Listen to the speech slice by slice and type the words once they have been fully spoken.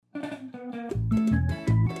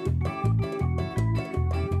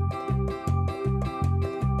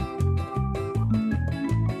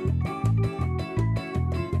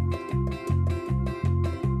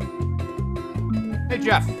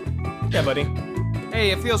Jeff. Yeah, buddy. Hey,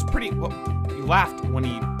 it feels pretty... Well, you laughed when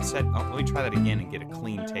he said... Oh, let me try that again and get a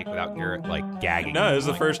clean take without Garrett, gagging. No, it's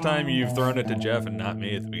the first time you've thrown it to Jeff and not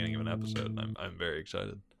me at the beginning of an episode. I'm very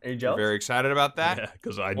excited. Are you You're jealous? very excited about that? Yeah,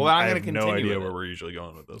 because I I'm have no idea with where it. we're usually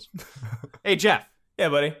going with this. Hey, Jeff. Yeah,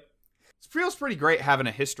 buddy. It feels pretty great having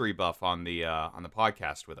a history buff on the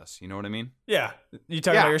podcast with us. You know what I mean? Yeah. You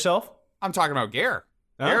talking about yourself? I'm talking about Gare.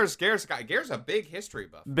 Huh? Gare's a big history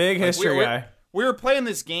buff. Big history guy. We were playing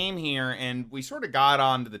this game here, and we sort of got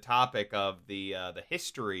onto the topic of the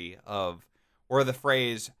history of where the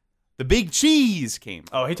phrase "the big cheese" came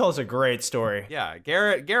from. Oh, he told us a great story. Yeah,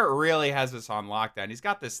 Garrett really has this on lockdown. He's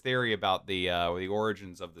got this theory about the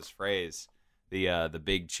origins of this phrase, the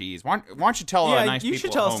big cheese. Why don't you tell nice you people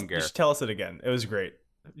should tell at us. home, You Garrett? should tell us it again. It was great.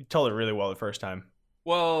 You told it really well the first time.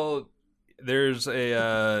 Well, there's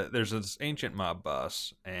this ancient mob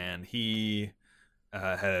boss, and he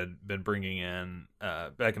had been bringing in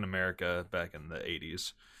back in America back in the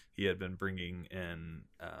 80s. He had been bringing in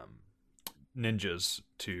ninjas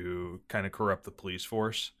to kind of corrupt the police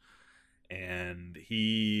force, and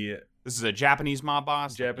This is a Japanese mob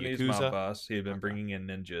boss. Japanese Yakuza? mob boss. He had been bringing in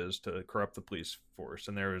ninjas to corrupt the police force,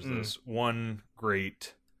 and there was this one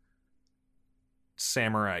great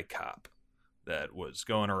samurai cop that was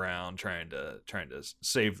going around trying to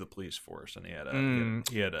save the police force, and he had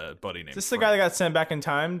a buddy named. Is this the guy that got sent back in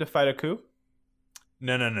time to fight a coup?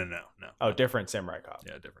 No. Oh, different samurai cop.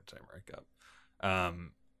 Yeah, different samurai cop.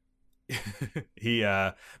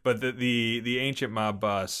 But the ancient mob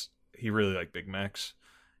boss, he really liked Big Macs,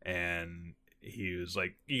 and he was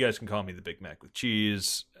like, "You guys can call me the Big Mac with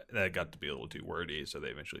cheese." That got to be a little too wordy, so they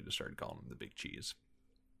eventually just started calling him the Big Cheese.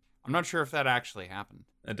 I'm not sure if that actually happened.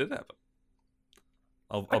 It did happen.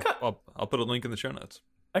 I'll put a link in the show notes.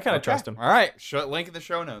 I kind of trust him. All right, link in the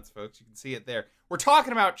show notes, folks. You can see it there. We're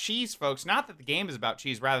talking about cheese, folks. Not that the game is about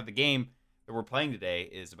cheese, rather the game that we're playing today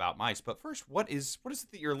is about mice. But first, what is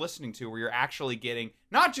it that you're listening to where you're actually getting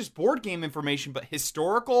not just board game information, but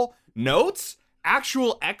historical notes,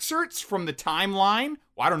 actual excerpts from the timeline?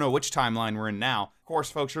 Well, I don't know which timeline we're in now. Of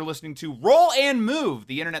course, folks, you're listening to Roll and Move,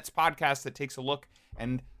 the internet's podcast that takes a look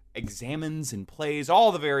and examines and plays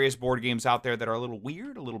all the various board games out there that are a little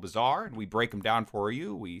weird, a little bizarre, and we break them down for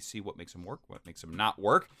you. We see what makes them work, what makes them not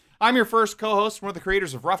work. I'm your first co-host, one of the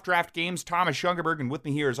creators of Rough Draft Games, Thomas Schungerberg, and with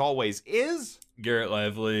me here, as always, is Garrett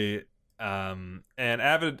Lively, an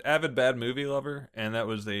avid bad movie lover, and that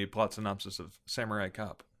was the plot synopsis of Samurai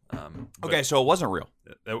Cop. okay, so it wasn't real.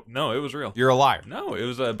 No, it was real. You're a liar. No, it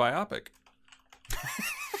was a biopic.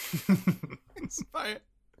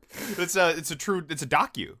 It's a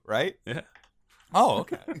docu, right? Yeah. Oh,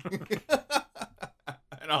 okay.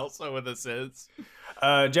 And also with us is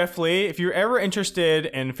Jeff Lee, if you're ever interested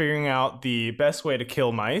in figuring out the best way to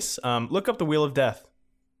kill mice, look up the Wheel of Death.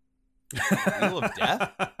 Wheel of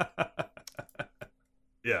Death?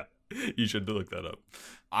 Yeah, you should look that up.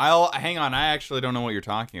 Hang on. I actually don't know what you're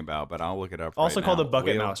talking about, but I'll look it up. Also right called now. the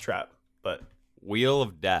Bucket Mouse Trap. But Wheel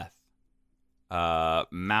of Death.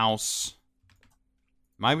 Mouse.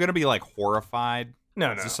 Am I gonna be horrified?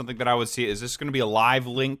 no. Is this something that I would see? Is this gonna be a live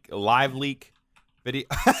leak video?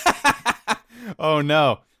 Oh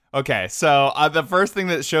no. Okay, so the first thing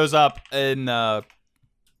that shows up in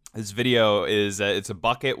this video is it's a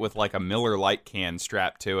bucket with a Miller Lite can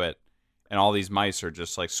strapped to it, and all these mice are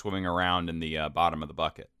just swimming around in the bottom of the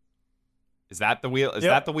bucket. Is that the wheel? Is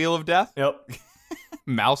that the Wheel of Death? Yep.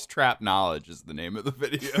 Mousetrap Knowledge is the name of the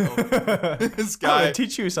video. This I'm guy, gonna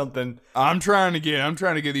teach you something. I'm trying to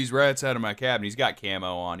get these rats out of my cabin. He's got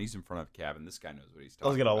camo on. He's in front of the cabin. This guy knows what he's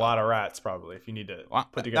talking I'll get a about. lot of rats probably if you need to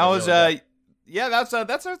put together. That was Wheel of Death. yeah. It's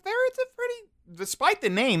a pretty. Despite the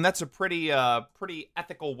name, that's a pretty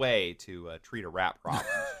ethical way to treat a rat problem.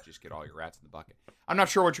 You just get all your rats in the bucket. I'm not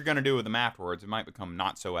sure what you're gonna do with them afterwards. It might become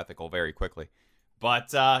not so ethical very quickly.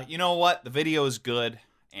 But you know what? The video is good.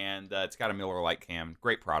 And it's got a Miller Lite cam.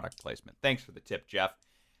 Great product placement. Thanks for the tip, Jeff.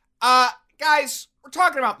 Guys, we're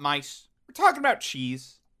talking about mice. We're talking about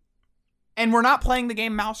cheese. And we're not playing the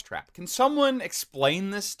game Mousetrap. Can someone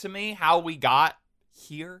explain this to me? How we got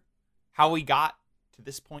here? How we got to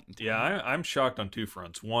this point in time? Yeah, I'm shocked on two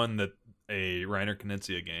fronts. One, that a Reiner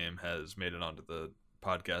Knizia game has made it onto the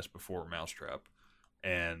podcast before Mousetrap.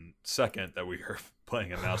 And second, that we are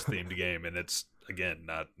playing a mouse-themed game, and it's, again,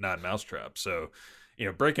 not Mousetrap. So,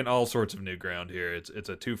 breaking all sorts of new ground here. It's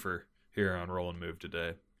a twofer here on Roll and Move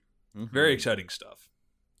today. Mm-hmm. Very exciting stuff.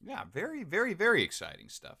 Yeah, very, very, very exciting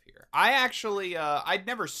stuff here. I actually, I'd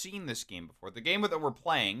never seen this game before. The game that we're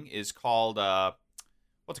playing is called,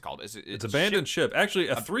 what's it called? It's Abandoned Ship. Actually,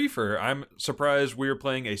 a threefer. I'm surprised we are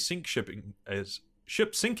playing a sink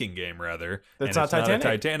ship sinking game rather. That's and not it's Titanic.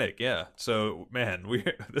 Not a Titanic, yeah. So man,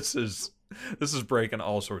 this is breaking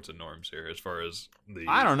all sorts of norms here as far as the.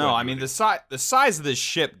 I don't know. I mean, the size of this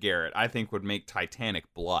ship, Garrett, I think would make Titanic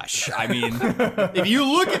blush. I mean, if you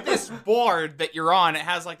look at this board that you're on, it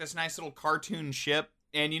has like this nice little cartoon ship,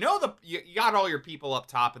 and you got all your people up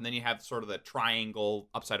top, and then you have sort of the triangle,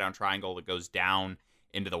 upside down triangle that goes down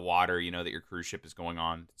into the water. You know that your cruise ship is going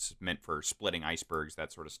on. It's meant for splitting icebergs,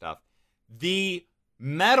 that sort of stuff. The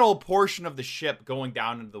metal portion of the ship going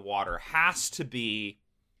down into the water has to be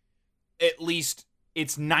at least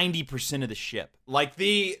it's 90% of the ship. Like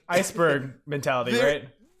the iceberg mentality, right?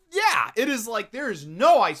 Yeah, it is like there is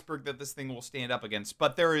no iceberg that this thing will stand up against,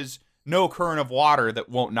 but there is no current of water that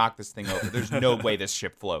won't knock this thing over. There's no way this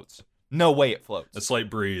ship floats. No way it floats. A slight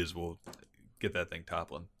breeze will get that thing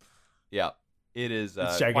toppling. Yeah, it is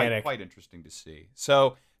it's gigantic. Quite interesting to see.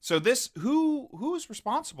 So this who's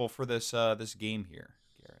responsible for this this game here,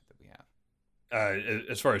 Garrett, that we have?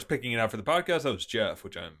 As far as picking it out for the podcast, that was Jeff,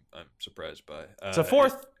 which I'm surprised by. It's a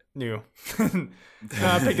fourth new. I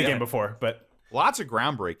picked the game before, but lots of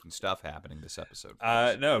groundbreaking stuff happening this episode.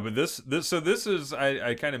 No, but this is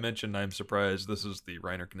I kind of mentioned I'm surprised. This is the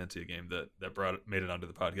Reiner Knizia game that made it onto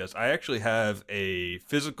the podcast. I actually have a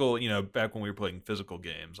physical, back when we were playing physical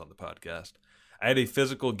games on the podcast, I had a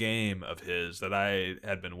physical game of his that I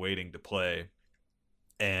had been waiting to play.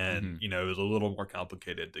 And, it was a little more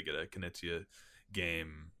complicated to get a Knizia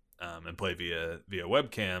game and play via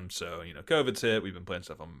webcam. So, COVID's hit. We've been playing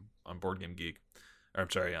stuff on Board Game Geek. Or, I'm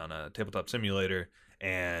sorry, on a Tabletop Simulator.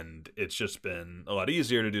 And it's just been a lot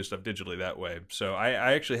easier to do stuff digitally that way. So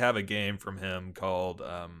I actually have a game from him called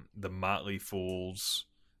The Motley Fools,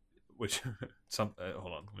 which, hold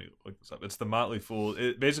on, let me look this up. It's The Motley Fools.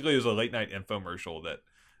 It basically is a late night infomercial that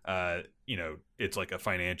it's like a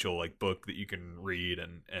financial like book that you can read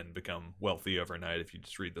and become wealthy overnight if you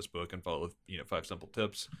just read this book and follow 5 simple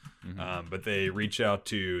tips. But they reach out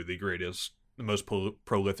to the most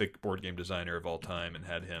prolific board game designer of all time and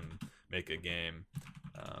had him make a game.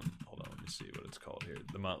 Hold on, let me see what it's called here.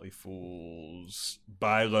 The Motley Fools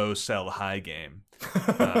Buy Low, Sell High game.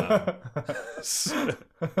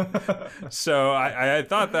 So I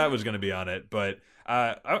thought that was going to be on it, but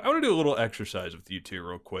I want to do a little exercise with you two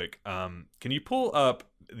real quick. Can you pull up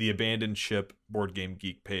the Abandoned Ship Board Game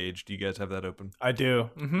Geek page? Do you guys have that open? I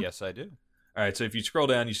do. Mm-hmm. Yes, I do. All right, so if you scroll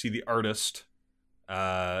down, you see the artist,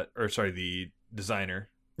 the designer.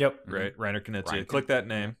 Yep. Right, Reiner Knizia. Click that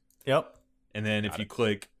name. Yep. And then if you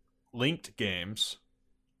click linked games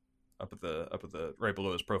up at the right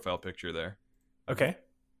below his profile picture there. Okay.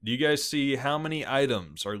 Do you guys see how many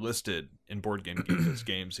items are listed in Board Game Geek as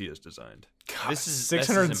games he has designed? God, this is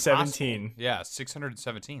 617. Yeah,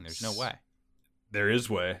 617. There's no way. There is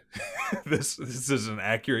way. This is an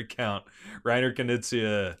accurate count. Reiner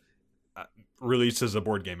Knizia releases a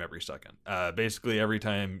board game every second. Basically, every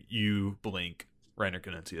time you blink, Reiner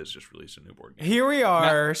Knizia has just released a new board game. Here we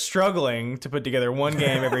are struggling to put together one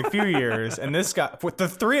game every few years, and this guy, with the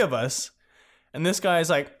three of us, and this guy's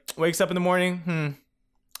like, wakes up in the morning,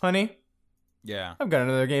 honey, yeah, I've got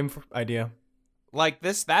another game idea. Like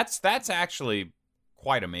this, that's actually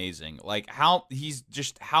quite amazing. Like how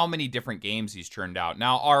many different games he's churned out.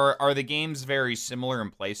 Now, are the games very similar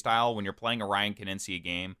in play style? When you're playing a Ryan Knizia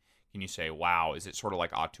game, can you say, wow, is it sort of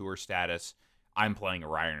like auteur status? I'm playing a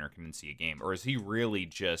Reiner Knizia game, or is he really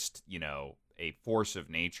just, a force of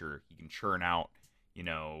nature? He can churn out,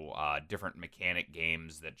 different mechanic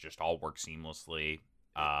games that just all work seamlessly.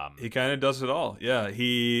 He kind of does it all. Yeah,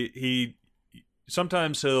 he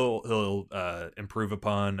sometimes he'll improve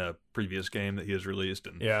upon a previous game that he has released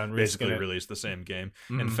and basically release the same game.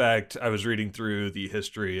 Mm-hmm. In fact, I was reading through the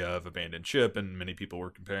history of Abandoned Ship, and many people were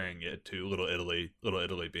comparing it to Little Italy. Little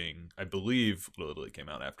Italy being, I believe, Little Italy came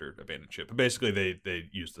out after Abandoned Ship. But basically, they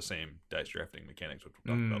used the same dice drafting mechanics, which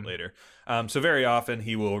we'll talk about later. So very often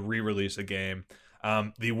he will re-release a game.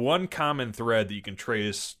 The one common thread that you can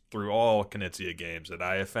trace through all Knizia games that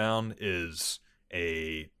I have found is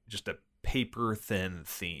just a paper thin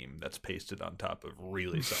theme that's pasted on top of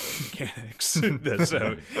really solid mechanics.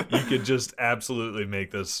 So you could just absolutely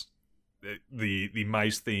make this the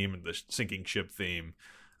mice theme and the sinking ship theme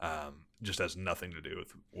just has nothing to do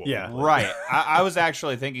with what right. I was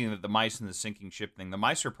actually thinking that the mice and the sinking ship thing, the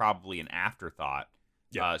mice are probably an afterthought.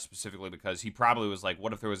 Yeah. Specifically because he probably was like,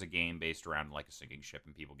 what if there was a game based around like a sinking ship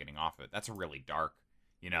and people getting off of it? That's a really dark,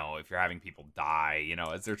 if you're having people die,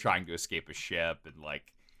 as they're trying to escape a ship and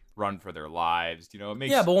like run for their lives, it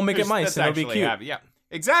makes, but we'll make it mice and it'll be cute. Yeah,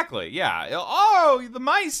 exactly. Yeah. Oh, the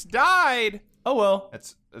mice died. Oh well.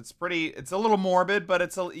 It's pretty. It's a little morbid, but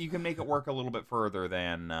you can make it work a little bit further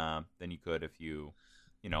than you could if you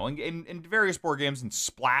know, in various board games and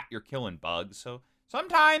Splat, you're killing bugs. So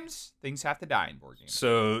sometimes things have to die in board games.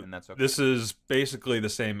 So and that's okay. This is basically the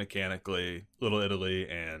same mechanically, Little Italy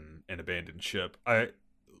and Abandoned Ship.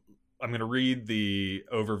 I'm going to read the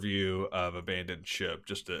overview of Abandoned Ship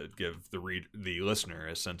just to give the listener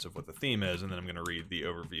a sense of what the theme is, and then I'm going to read the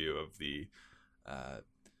overview of the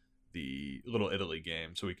Little Italy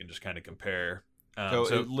game, so we can just kind of compare.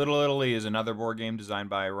 So Little Italy is another board game designed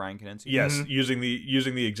by Ryan Knizia? Yes, using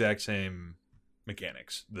the exact same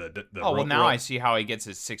mechanics. Now I see how he gets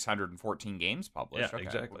his 614 games published. Yeah, okay,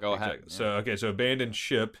 exactly. Go ahead. Exactly. So Abandoned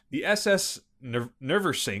Ship. The SS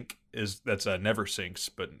Neversink that's Neversinks,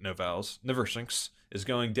 but no vowels. Neversinks is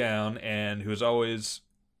going down, and who is always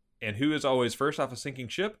first off a sinking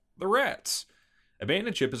ship? The rats.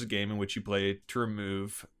 Abandoned Ship is a game in which you play to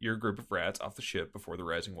remove your group of rats off the ship before the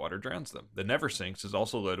rising water drowns them. The Neversinks is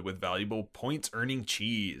also loaded with valuable points-earning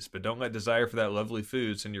cheese, but don't let desire for that lovely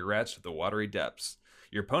food send your rats to the watery depths.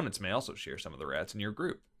 Your opponents may also share some of the rats in your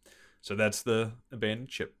group. So that's the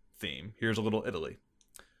Abandoned Ship theme. Here's a Little Italy.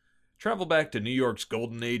 Travel back to New York's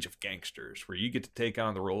golden age of gangsters, where you get to take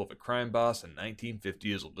on the role of a crime boss in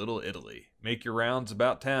 1950 as Little Italy. Make your rounds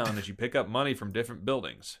about town as you pick up money from different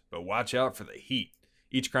buildings, but watch out for the heat.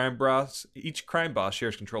 Each crime boss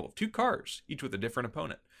shares control of 2 cars, each with a different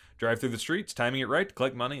opponent. Drive through the streets, timing it right to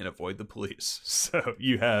collect money and avoid the police. So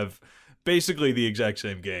you have basically the exact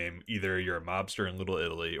same game. Either you're a mobster in Little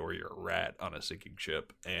Italy or you're a rat on a sinking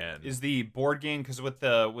ship. And is the board game, because with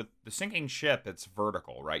the sinking ship, it's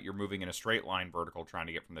vertical, right? You're moving in a straight line vertical, trying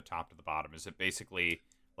to get from the top to the bottom. Is it basically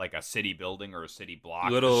like a city building or a city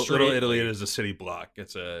block? Little Italy is a city block.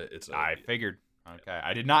 I figured. Okay,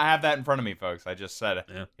 I did not have that in front of me, folks. I just said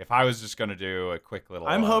if I was just going to do a quick little.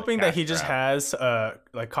 I'm hoping that he just has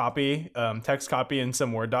text copy in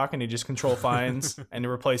some Word doc, and he just control finds and it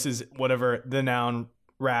replaces whatever the noun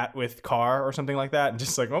rat with car or something like that, and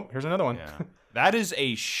just like, oh, here's another one. Yeah. That is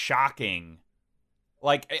a shocking,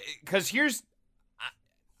 because here's,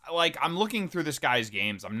 I'm looking through this guy's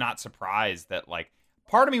games. I'm not surprised that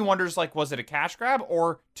part of me wonders was it a cash grab,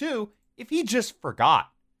 or 2, if he just forgot.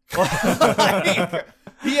 He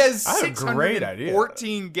has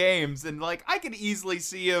 614 games, and I could easily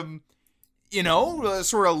see him,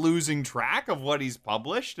 sort of losing track of what he's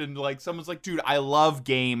published, and someone's like, dude, I love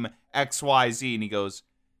game XYZ, and he goes,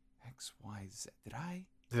 XYZ, did I?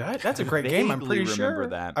 That's a great game. I'm pretty sure.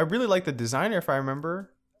 That. I really like the designer, if I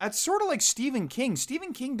remember. That's sort of like Stephen King.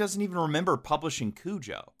 Stephen King doesn't even remember publishing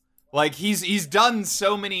Cujo. He's done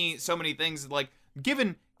so many things.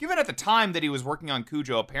 Given at the time that he was working on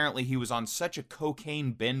Cujo, apparently he was on such a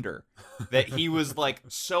cocaine bender that he was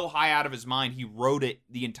so high out of his mind. He wrote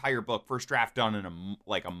the entire book, first draft done in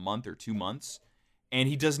a month or 2 months, and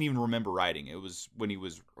he doesn't even remember writing. It was when he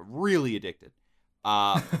was really addicted.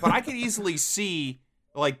 But I could easily see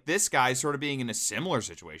this guy sort of being in a similar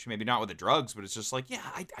situation, maybe not with the drugs, but it's just I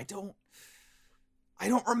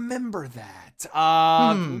don't remember that.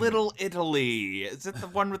 Little Italy. Is it the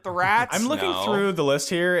one with the rats? I'm looking through the list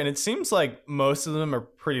here, and it seems like most of them are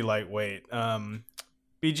pretty lightweight.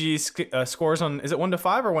 BG scores on, is it 1 to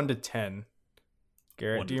 5 or 1 to 10?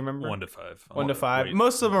 Garrett, do you remember? 1 to 5. 1 to 5.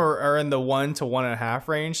 Most of them are in the 1 to 1.5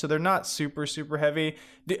 range, so they're not super, super heavy.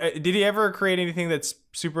 Did he ever create anything that's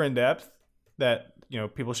super in depth that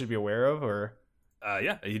people should be aware of, or?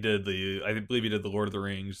 Yeah, he did I believe he did the Lord of the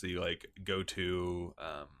Rings, the go-to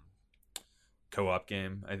co-op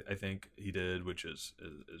game. I think he did, which is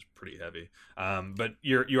pretty heavy. But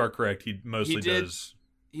you are correct. He mostly does.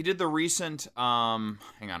 He did the recent. Hang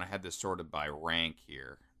on, I had this sorted by rank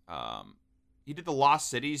here. He did the Lost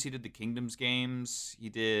Cities. He did the Kingdoms games. He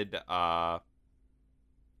did. There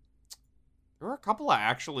were a couple of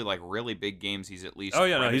actually really big games. He's at least. Oh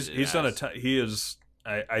yeah, no, he's done a ton. He is.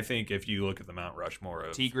 I think if you look at the Mount Rushmore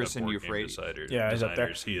of Tigris and Euphrates, he's up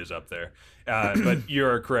there. He is up there. But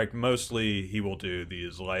you're correct. Mostly, he will do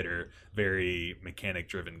these lighter, very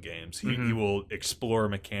mechanic-driven games. He will explore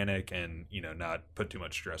mechanic and not put too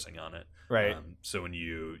much stressing on it. Right. So when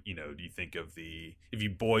you think of if you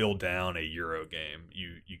boil down a Euro game,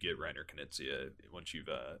 you get Reiner Knizia once you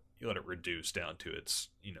let it reduce down to its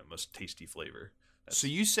most tasty flavor. So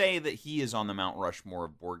you say that he is on the Mount Rushmore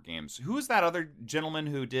of board games. Who is that other gentleman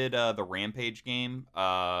who did the Rampage game?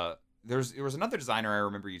 There was another designer I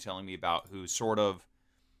remember you telling me about who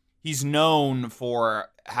he's known for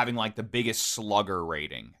having the biggest slugger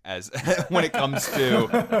rating as when it comes to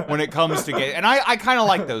game. And I kind of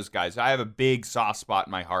like those guys. I have a big soft spot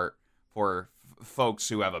in my heart for folks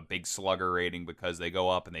who have a big slugger rating because they go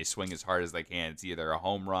up and they swing as hard as they can. It's either a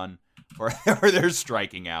home run or they're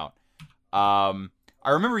striking out. I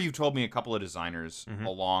remember you told me a couple of designers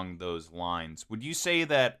along those lines. Would you say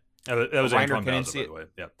that that was Reiner Antoine Bauza, Knizia, by the way?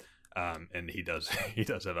 Yeah. And he does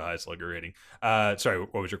have a high slugger rating. Sorry,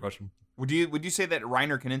 what was your question? would you say that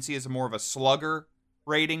Reiner Knizia is more of a slugger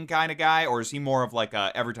rating kind of guy, or is he more of like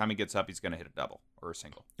a every time he gets up he's going to hit a double or a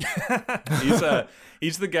single? He's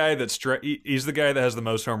the guy he's the guy that has the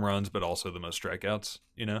most home runs but also the most strikeouts,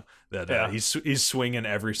 you know, that he's swinging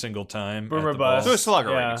every single time. Boomer bust. So a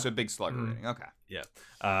slugger rating, so a big slugger rating. Okay.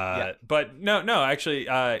 Yeah. But no, actually,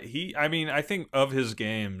 I think of his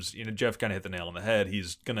games, you know, Jeff kind of hit the nail on the head.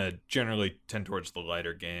 He's going to generally tend towards the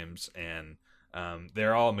lighter games, and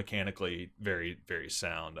they're all mechanically very, very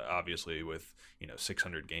sound. Obviously, with, you know,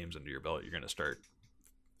 600 games under your belt, you're going to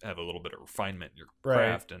have a little bit of refinement in your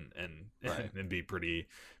craft and be pretty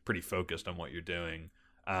focused on what you're doing.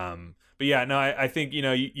 But yeah, no, I think, you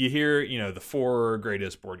know, you hear, you know, the 4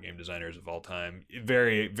 greatest board game designers of all time.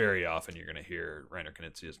 Very, very often you're going to hear Reiner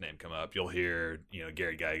Knizia's name come up. You'll hear, you know,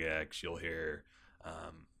 Gary Gygax. You'll hear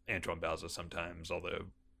Antoine Bauza sometimes, although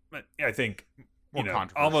I think, you know,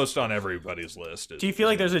 almost on everybody's list. Do you feel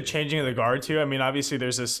like there's a changing of the guard too? I mean, obviously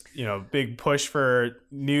there's this, you know, big push for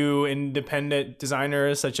new independent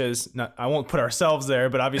designers, such as, I won't put ourselves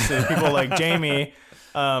there, but obviously people like Jamie,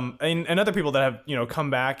 and other people that have, you know,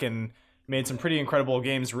 come back and made some pretty incredible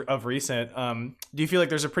games of recent. Do you feel like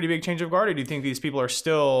there's a pretty big change of guard, or do you think these people are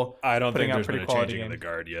still? I don't think there's been a changing of the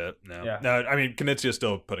guard yet. No, no. I mean, Knizia's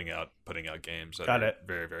still putting out games that are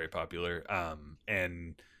very, very popular.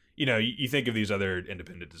 And you know, you think of these other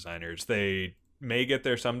independent designers, they may get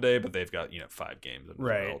there someday, but they've got, you know, 5 games in the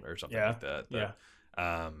world or something like that.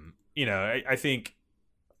 You know, I think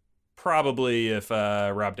probably if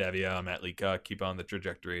Rob Daviau and Matt Leacock keep on the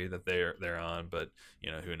trajectory that they're on, but,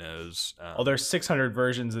 you know, who knows? Well, there's 600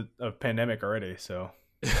 versions of Pandemic already, so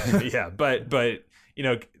yeah, but you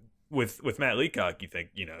know, with Matt Leacock, you think,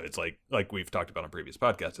 you know, it's like we've talked about on previous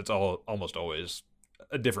podcasts, it's almost always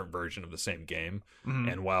a different version of the same game.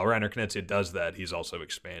 And while Reiner Knizia does that, he's also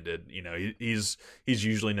expanded. You know, he's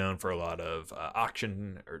usually known for a lot of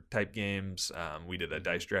auction or type games. We did a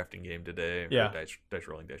dice drafting game today. Dice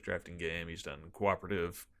rolling, dice drafting game. He's done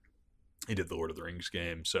cooperative. He did the Lord of the Rings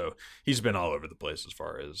game. So he's been all over the place as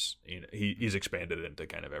far as, you know, he's expanded into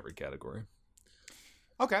kind of every category.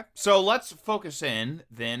 Okay, so let's focus in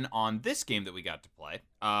then on this game that we got to play.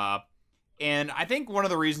 And I think one of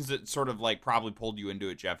the reasons that sort of like probably pulled you into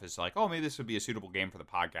it, Jeff, is like, oh, maybe this would be a suitable game for the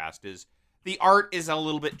podcast, is the art is a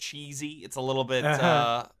little bit cheesy. It's a little bit, it's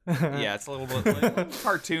a little bit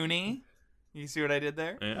cartoony. You see what I did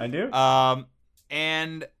there? I do.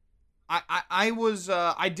 And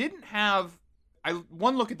I didn't have,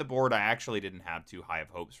 one look at the board, I actually didn't have too high of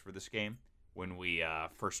hopes for this game when we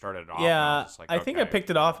first started it off. Yeah, like, I think I picked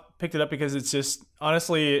it up because it's just,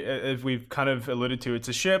 honestly, as we've kind of alluded to, it's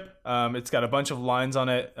a ship. It's got a bunch of lines on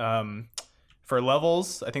it for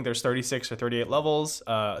levels. I think there's 36 or 38 levels.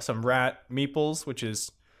 Some rat meeples, which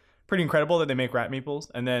is pretty incredible that they make rat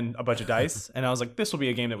meeples, and then a bunch of dice. And I was like, this will be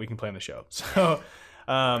a game that we can play on the show. So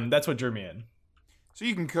that's what drew me in. So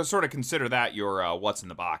you can sort of consider that your what's in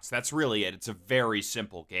the box. That's really it. It's a very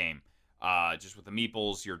simple game. Just with the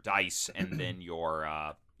meeples, your dice, and then your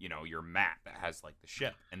your mat that has like the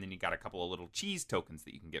ship, and then you got a couple of little cheese tokens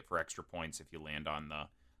that you can get for extra points if you land on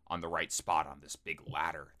the right spot on this big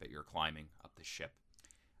ladder that you're climbing up the ship.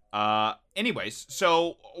 Anyways,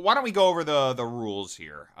 so why don't we go over the rules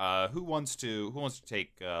here? Who wants to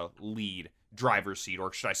take lead, driver's seat,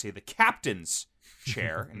 or should I say the captain's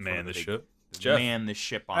chair? Man the ship. Jeff. Man the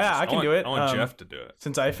ship on. Yeah, I can do it. I want Jeff to do it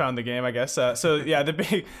since I found the game, I guess. So yeah,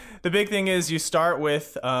 the big thing is you start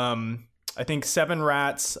with I think 7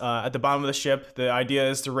 rats at the bottom of the ship. The idea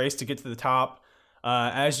is to race to get to the top.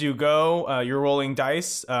 As you go, you're rolling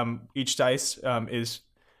dice. Each dice is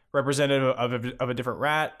representative of a different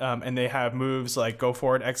rat, and they have moves like go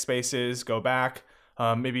forward X spaces, go back.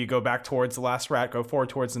 Maybe you go back towards the last rat, go forward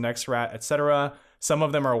towards the next rat, etc. Some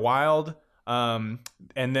of them are wild.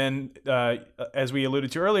 And then, as we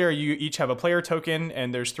alluded to earlier, you each have a player token,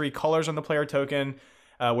 and there's 3 colors on the player token,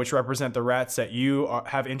 which represent the rats that you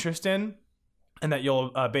have interest in, and that you'll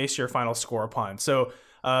base your final score upon. So,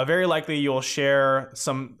 very likely you'll share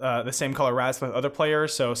the same color rats with other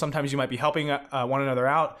players. So sometimes you might be helping one another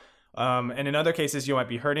out, and in other cases you might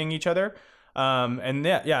be hurting each other. And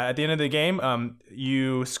at the end of the game,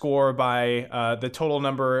 you score by the total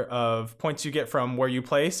number of points you get from where you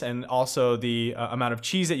place, and also the amount of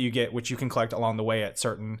cheese that you get, which you can collect along the way at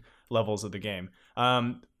certain levels of the game.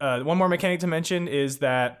 One more mechanic to mention is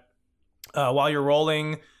that while you're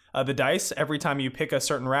rolling the dice, every time you pick a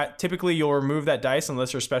certain rat, typically you'll remove that dice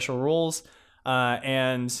unless there's special rules.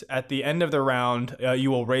 And at the end of the round,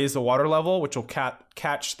 you will raise the water level, which will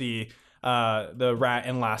catch the rat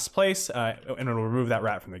in last place, and it'll remove that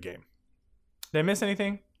rat from the game. Did I miss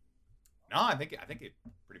anything? No, I think it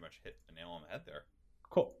pretty much hit the nail on the head there.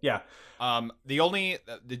 Cool. Yeah.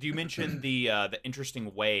 Did you mention the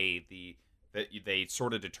interesting way that they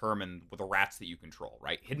sort of determine the rats that you control,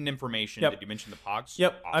 right? Hidden information. Yep. Did you mention the pogs?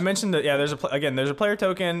 Yep. Awesome. I mentioned that. Yeah. There's a player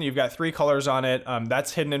token. You've got 3 colors on it.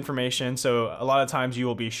 That's hidden information. So a lot of times you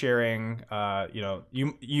will be sharing.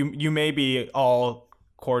 You may be all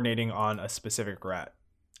coordinating on a specific rat.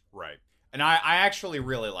 Right. And I actually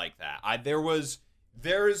really like that.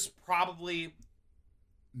 There's probably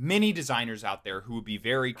many designers out there who would be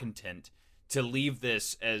very content to leave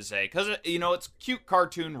this as because it's cute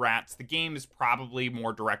cartoon rats. The game is probably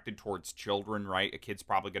more directed towards children, right? A kid's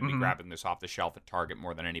probably going to be grabbing this off the shelf at Target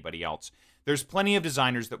more than anybody else. There's plenty of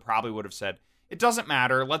designers that probably would have said, it doesn't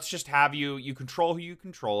matter. Let's just have you control who you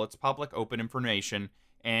control. It's public, open information,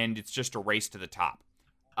 and it's just a race to the top.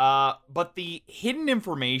 But the hidden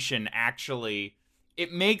information actually,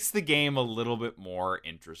 it makes the game a little bit more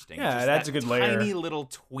interesting. Yeah, just that's a good layer. Tiny little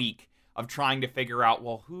tweak of trying to figure out,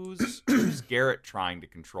 well, who's Garrett trying to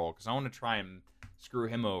control? Because I want to try and screw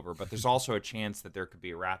him over, but there's also a chance that there could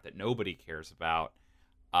be a rat that nobody cares about.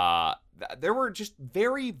 There were just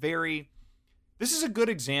very, very... This is a good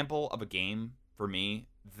example of a game, for me,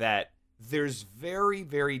 that there's very,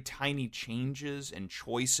 very tiny changes and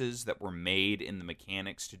choices that were made in the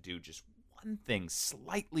mechanics to do just one thing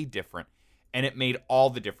slightly different, and it made all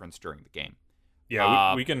the difference during the game.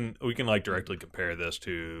 Yeah, we can like directly compare this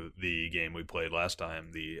to the game we played last time,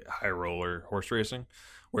 the High Roller horse racing,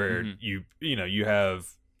 where you have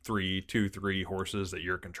three horses that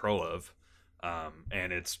you're in control of,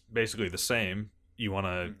 and it's basically the same. You want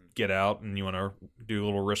to get out and you want to do a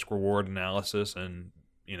little risk reward analysis and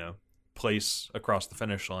place across the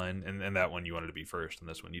finish line, and that one you wanted to be first, and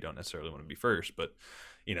this one you don't necessarily want to be first, but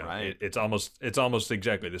right. it's almost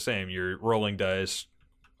exactly the same. You're rolling dice,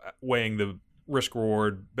 weighing the risk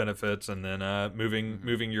reward benefits, and then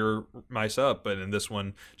moving your mice up. But in this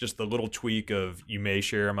one, just the little tweak of you may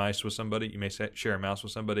share a mice with somebody, you may share a mouse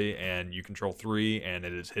with somebody, and you control 3, and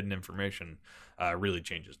it is hidden information. Really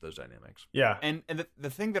changes those dynamics. Yeah, and the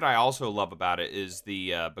thing that I also love about it is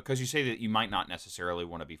because you say that you might not necessarily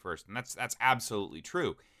want to be first, and that's absolutely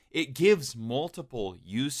true. It gives multiple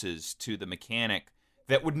uses to the mechanic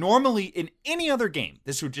that would normally, in any other game,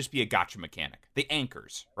 this would just be a gotcha mechanic. The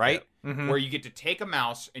anchors, right? Yeah. Where you get to take a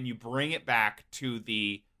mouse and you bring it back to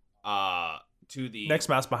the next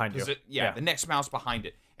mouse behind you. The next mouse behind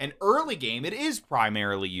it. And early game, it is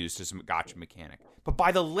primarily used as a gotcha mechanic. But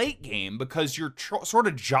by the late game, because you're sort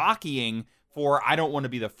of jockeying for, I don't want to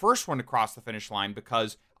be the first one to cross the finish line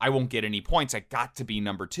because I won't get any points. I got to be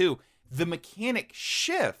number 2. The mechanic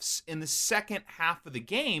shifts in the second half of the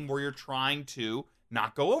game where you're trying to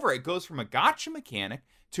not go over. It goes from a gotcha mechanic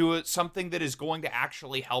to something that is going to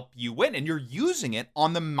actually help you win, and you're using it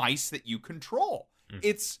on the mice that you control.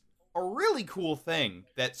 It's a really cool thing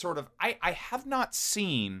that sort of I have not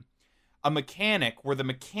seen a mechanic where the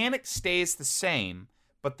mechanic stays the same,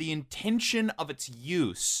 but the intention of its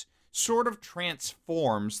use sort of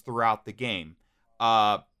transforms throughout the game.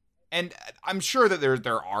 And I'm sure that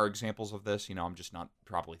there are examples of this. I'm just not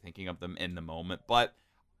probably thinking of them in the moment, but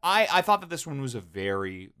I thought that this one was a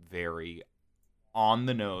very, very on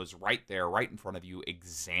the nose, right there, right in front of you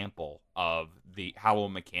example of how a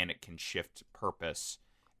mechanic can shift purpose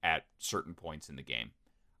at certain points in the game.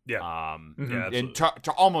 Yeah. And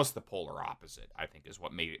to almost the polar opposite, I think, is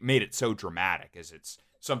what made it so dramatic. Is it's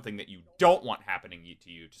something that you don't want happening to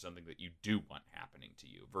you to something that you do want happening to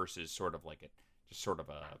you, versus sort of like a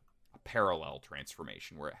parallel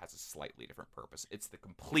transformation where it has a slightly different purpose. It's the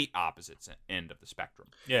complete opposite end of the spectrum.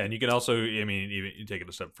 Yeah, and you can also, even you take it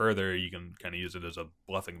a step further, you can kind of use it as a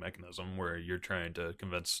bluffing mechanism where you're trying to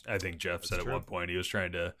convince, I think Jeff said at one point, he was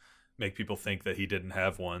trying to make people think that he didn't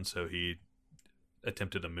have one, so he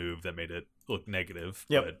attempted a move that made it look negative.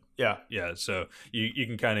 Yep. But yeah. So you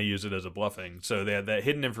can kind of use it as a bluffing. So they had that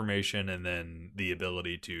hidden information, and then the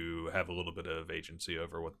ability to have a little bit of agency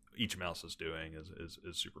over what each mouse is doing is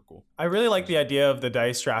super cool. I really like the idea of the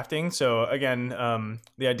dice drafting. So again,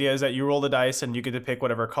 the idea is that you roll the dice and you get to pick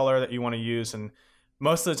whatever color that you want to use, and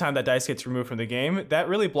most of the time that dice gets removed from the game. That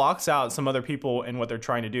really blocks out some other people and what they're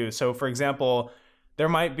trying to do. So for example, there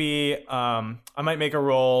might be, I might make a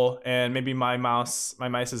roll and maybe my mice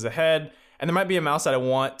is ahead, and there might be a mouse that I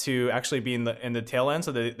want to actually be in the tail end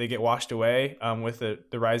so that they get washed away with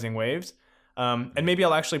the rising waves. And maybe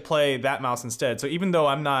I'll actually play that mouse instead. So even though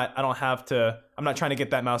I'm not trying to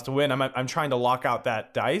get that mouse to win. I'm trying to lock out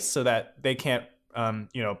that dice so that they can't,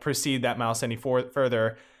 proceed that mouse any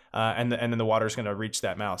further. And then the water is going to reach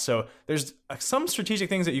that mouse. So there's some strategic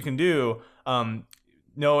things that you can do,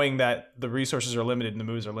 knowing that the resources are limited and the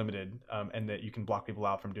moves are limited, and that you can block people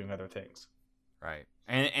out from doing other things. Right.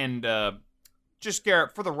 And just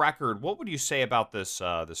Garrett, for the record, what would you say about this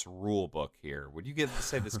rule book here? Would you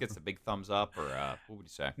say this gets a big thumbs up, or what would you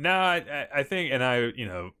say? No, I think, and I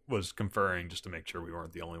was conferring just to make sure we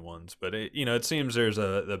weren't the only ones, but it seems there's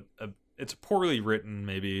it's poorly written.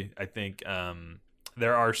 Maybe I think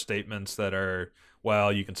there are statements that are,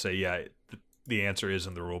 well, you can say the answer is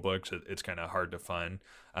in the rule books. It's kind of hard to find.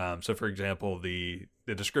 So, for example, the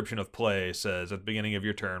description of play says, at the beginning of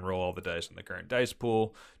your turn, roll all the dice in the current dice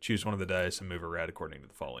pool, choose one of the dice, and move a rat according to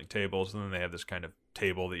the following tables. And then they have this kind of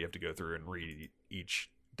table that you have to go through and read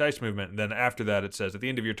each dice movement. And then after that, it says, at the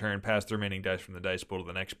end of your turn, pass the remaining dice from the dice pool to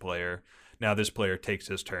the next player. Now this player takes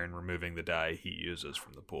his turn, removing the die he uses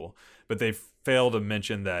from the pool. But they fail to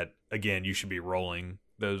mention that, again, you should be rolling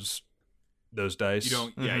those dice.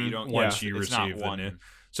 You don't. Once you receive the new.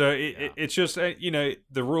 So it's just, the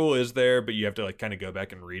rule is there, but you have to like kind of go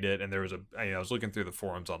back and read it. And there was I was looking through the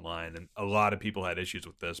forums online, and a lot of people had issues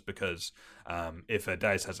with this because if a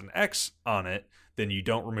dice has an X on it, then you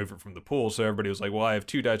don't remove it from the pool. So everybody was like, well, I have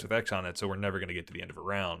 2 dice with X on it, so we're never going to get to the end of a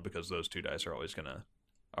round because those 2 dice are always going to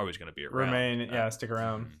be around. Stick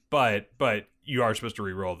around. But you are supposed to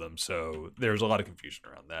re-roll them, so there's a lot of confusion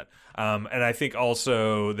around that. And I think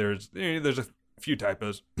also there's a few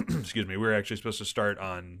typos. Excuse me. We're actually supposed to start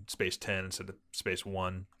on space 10 instead of space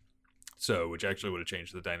 1, so which actually would have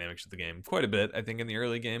changed the dynamics of the game quite a bit, I think, in the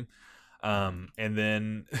early game. And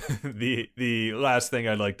then the last thing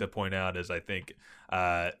I'd like to point out is I think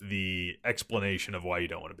the explanation of why you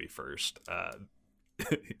don't want to be first.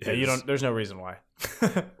 There's no reason why.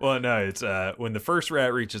 Well, no, it's when the first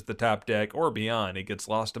rat reaches the top deck or beyond, it gets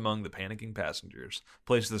lost among the panicking passengers.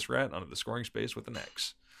 Place this rat onto the scoring space with an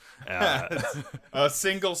X. A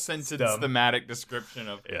single sentence thematic description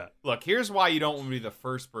of look, here's why you don't want to be the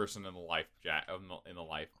first person in the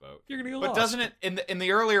lifeboat. You're gonna get lost. But doesn't it in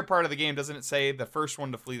the earlier part of the game, doesn't it say the first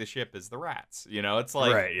one to flee the ship is the rats? It's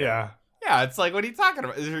like right, yeah. Yeah, it's like, what are you talking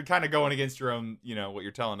about? You're kind of going against your own, what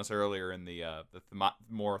you're telling us earlier in the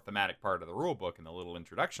more thematic part of the rule book and the little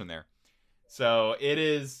introduction there. So it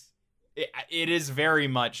is very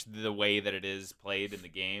much the way that it is played in the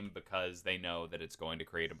game, because they know that it's going to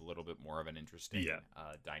create a little bit more of an interesting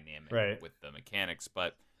dynamic with the mechanics.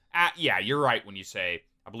 But you're right when you say,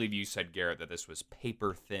 I believe you said, Garrett, that this was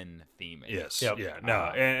paper thin theming. Yes. Yep. Yeah. No,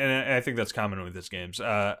 and I think that's common with this games.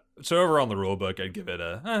 So overall in the rule book, I'd give it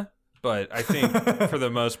a But I think for the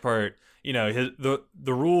most part, the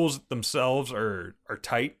rules themselves are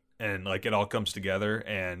tight, and like it all comes together.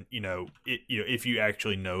 And if you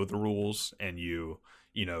actually know the rules and you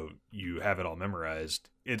have it all memorized,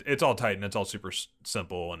 it's all tight and it's all super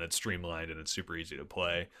simple and it's streamlined and it's super easy to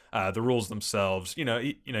play. The rules themselves,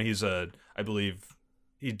 he's I believe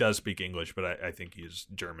he does speak English, but I think he's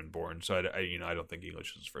German born, so I don't think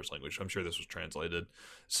English is his first language. I'm sure this was translated,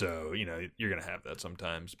 so you're gonna have that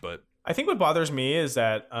sometimes. But I think what bothers me is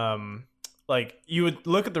that you would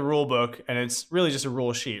look at the rule book and it's really just a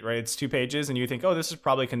rule sheet, right? It's 2 pages, and you think, oh, this is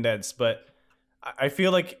probably condensed, but I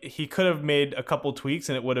feel like he could have made a couple tweaks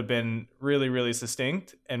and it would have been really, really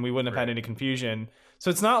succinct, and we wouldn't have had any confusion.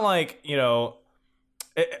 So it's not like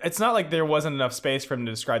it's not like there wasn't enough space for him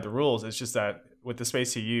to describe the rules. It's just that with the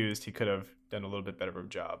space he used, he could have done a little bit better of a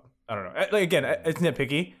job. I don't know. Again, it's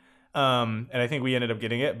nitpicky, and I think we ended up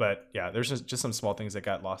getting it. But yeah, there's just some small things that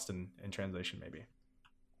got lost in translation, maybe.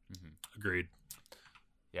 Mm-hmm. Agreed.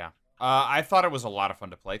 Yeah, I thought it was a lot of fun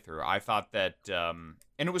to play through. I thought that, and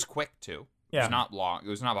it was quick too. It was not long. It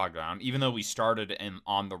was not bogged down. Even though we started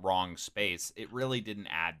on the wrong space, it really didn't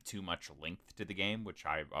add too much length to the game, which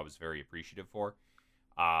I was very appreciative for.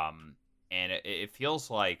 And it feels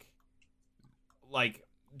like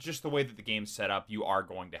just the way that the game's set up, you are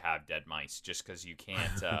going to have dead mice just because you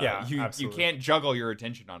can't you can't juggle your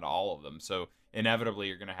attention onto all of them. So inevitably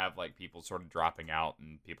you're going to have like people sort of dropping out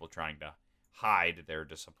and people trying to hide their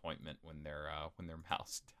disappointment when their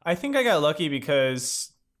mouse dies. I think I got lucky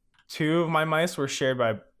because 2 of my mice were shared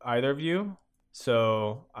by either of you,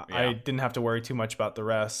 so I didn't have to worry too much about the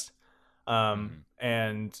rest.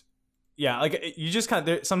 And yeah, like you just kind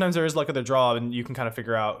of, sometimes there is luck of the draw, and you can kind of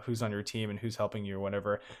figure out who's on your team and who's helping you or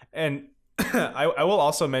whatever. And I will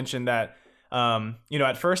also mention that,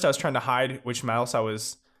 at first I was trying to hide which mouse I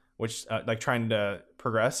was, trying to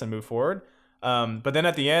progress and move forward. But then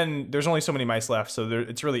at the end, there's only so many mice left, so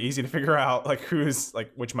it's really easy to figure out like who's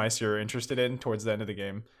like which mice you're interested in towards the end of the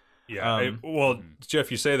game. Yeah. Well,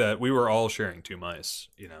 Jeff, you say that we were all sharing 2 mice,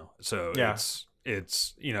 so Yeah.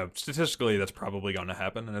 it's statistically that's probably going to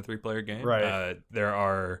happen in a 3-player game. Right. There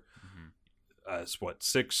are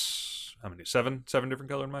seven different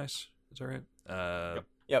colored mice. Is that right?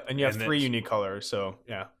 Yep, and you have and 3 it's- unique colors, so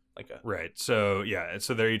yeah, Right. So yeah,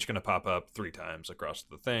 so they're each going to pop up 3 times across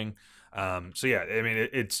the thing. So yeah, I mean,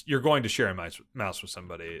 it's you're going to share a mouse with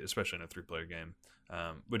somebody, especially in a 3-player game,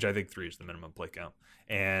 which I think 3 is the minimum play count.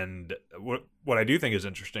 And what I do think is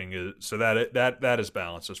interesting is so that is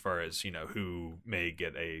balanced as far as who may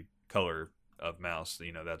get a color of mouse.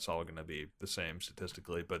 That's all going to be the same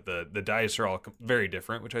statistically, but the dice are all very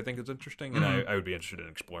different, which I think is interesting, and I would be interested in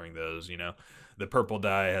exploring those. The purple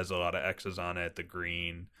die has a lot of X's on it. The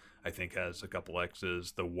green, I think, has a couple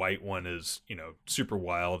X's. The white one is super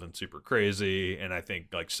wild and super crazy, and I think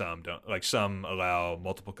some allow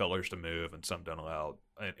multiple colors to move and some don't allow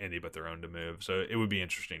any but their own to move. So it would be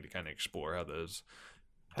interesting to kind of explore how those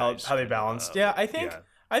how they balanced. I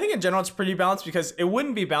think in general it's pretty balanced, because it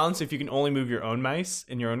wouldn't be balanced if you can only move your own mice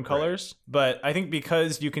in your own colors. Right. But I think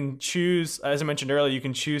because you can choose, as I mentioned earlier, you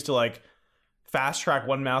can choose to like fast track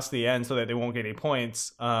one mouse to the end so that they won't get any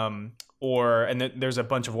points. There's a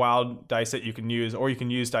bunch of wild dice that you can use, or you can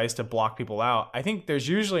use dice to block people out. I think there's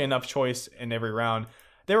usually enough choice in every round.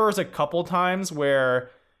 There was a couple times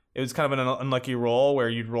where it was kind of an unlucky roll where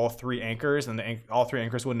you'd roll 3 anchors and all 3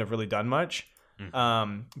 anchors wouldn't have really done much.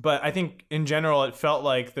 But I think in general it felt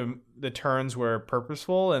like the turns were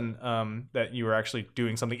purposeful, and that you were actually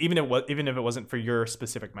doing something, even if it wasn't for your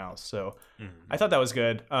specific mouse. So I thought that was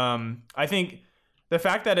good. I think the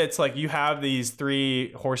fact that it's like you have these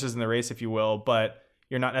 3 horses in the race, if you will, but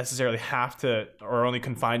you're not necessarily have to or only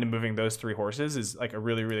confined to moving those 3 horses is like a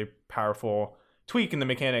really, really powerful tweak in the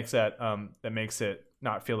mechanics that makes it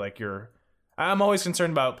not feel like I'm always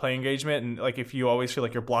concerned about play engagement, and like if you always feel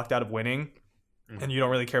like you're blocked out of winning and you don't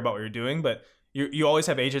really care about what you're doing, but you always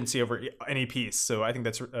have agency over any piece. So I think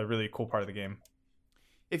that's a really cool part of the game.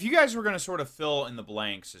 If you guys were going to sort of fill in the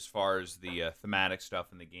blanks as far as the thematic stuff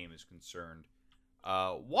in the game is concerned,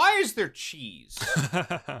 why is there cheese?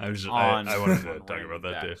 I wanted to talk about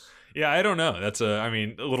that too. Yeah, I don't know. That's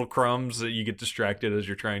little crumbs that you get distracted as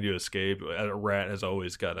you're trying to escape. A rat has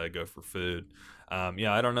always got to go for food.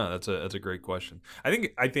 I don't know. That's a great question.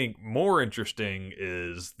 I think more interesting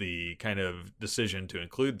is the kind of decision to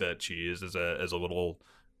include that cheese as a little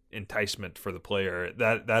enticement for the player.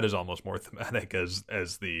 That is almost more thematic as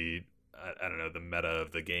the I don't know, the meta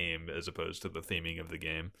of the game as opposed to the theming of the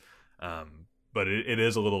game. But it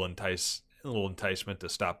is a little enticement to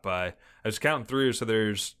stop by. I was counting through, so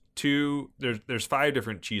there's 5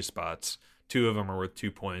 different cheese spots. 2 of them are worth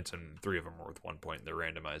 2 points, and 3 of them are worth 1 point. They're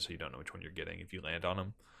randomized, so you don't know which one you're getting if you land on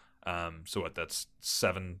them. So that's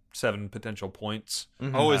seven potential points.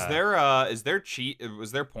 Mm-hmm. Oh,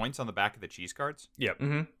 was there points on the back of the cheese cards? Yep.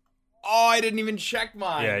 Mm-hmm. Oh, I didn't even check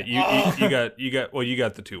mine. Yeah, you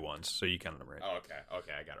got the 2 ones, so you counted them right. Oh,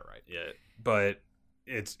 okay, I got it right. Yeah, but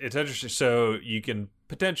it's interesting. So you can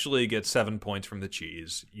potentially get 7 points from the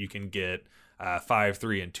cheese. You can get 5,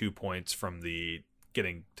 3, and 2 points from the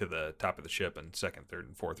getting to the top of the ship and 2nd, 3rd,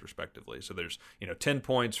 and 4th respectively. So there's 10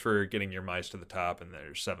 points for getting your mice to the top, and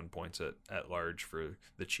there's 7 points at large for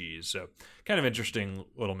the cheese. So kind of interesting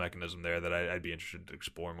little mechanism there that I'd be interested to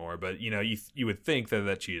explore more. But you would think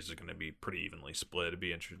that cheese is going to be pretty evenly split. It'd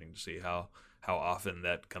be interesting to see how often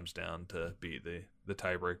that comes down to be the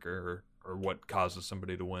tiebreaker or what causes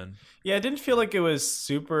somebody to win. Yeah, it didn't feel like it was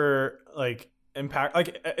super like impact.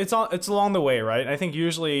 Like it's along the way, right? I think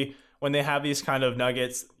usually when they have these kind of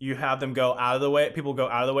nuggets, you have them go out of the way. People go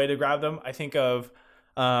out of the way to grab them. I think of,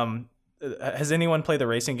 has anyone played the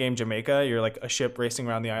racing game Jamaica? You're like a ship racing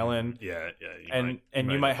around the island. Yeah.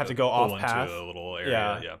 You might have to go off path. Into a little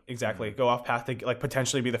area. Yeah, exactly. Go off path to like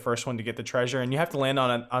potentially be the first one to get the treasure, and you have to land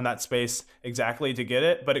on that space exactly to get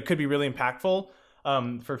it. But it could be really impactful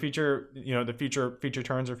for future, the future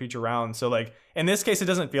turns or future rounds. So like in this case, it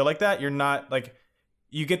doesn't feel like that. You're not like.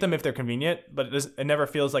 You get them if they're convenient, but it never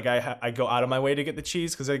feels like I go out of my way to get the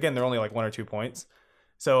cheese, because again, they're only like 1 or 2 points.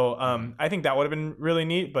 So I think that would have been really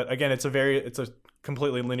neat. But again, it's a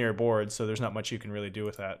completely linear board, so there's not much you can really do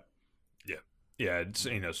with that. Yeah. It's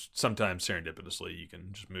sometimes serendipitously you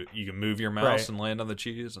can move your mouse and land on the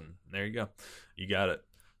cheese, and there you go, you got it.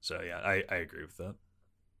 So yeah, I agree with that.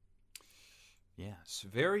 Yes,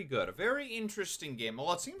 very good. A very interesting game.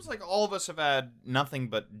 Well, it seems like all of us have had nothing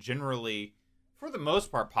but generally, for the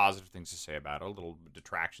most part, positive things to say about it. A little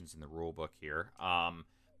detractions in the rule book here.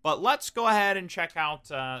 But let's go ahead and check out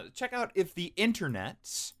if the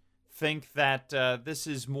internets think that this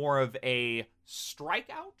is more of a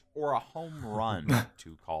strikeout or a home run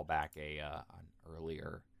to call back an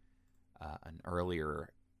earlier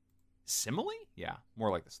simile. Yeah,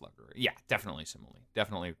 more like the celebrity. Yeah, definitely simile.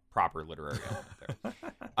 Definitely proper literary element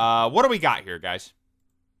there. What do we got here, guys?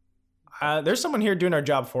 There's someone here doing our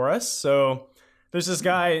job for us. So there's this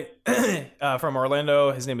guy from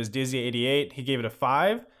Orlando. His name is Dizzy88. He gave it a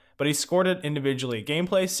 5, but he scored it individually.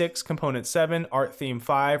 Gameplay 6, component 7, art theme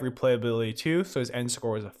 5, replayability 2. So his end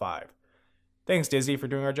score was a 5. Thanks, Dizzy, for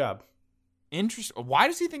doing our job. Interesting. Why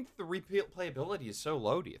does he think the replayability is so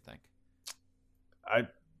low? Do you think?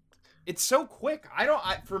 It's so quick.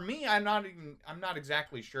 For me, I'm not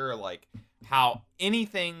exactly sure like how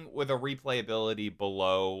anything with a replayability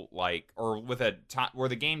below like or with a time where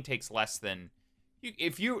the game takes less than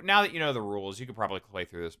now that you know the rules, you could probably play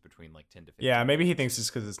through this between like 10 to 15. Yeah, maybe he thinks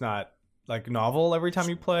it's because it's not like novel every time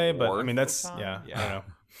you play, but I mean that's yeah. I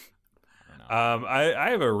don't know. I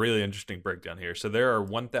have a really interesting breakdown here. So there are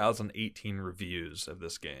 1,018 reviews of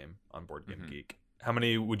this game on Board Game Geek. How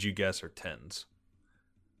many would you guess are 10s?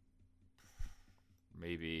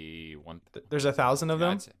 Maybe one. There's 1,000 of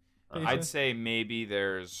them. I'd say maybe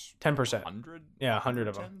there's 10%. 100. Yeah, 100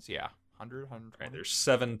 of them. Tens? Yeah, 100. Right, there's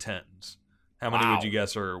 7 10s. How many would you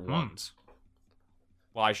guess are 1s?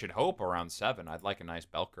 Well, I should hope around 7. I'd like a nice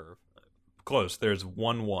bell curve. Close. There's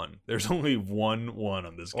 1 1. There's only 1 1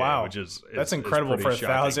 on this game, which is that's incredible for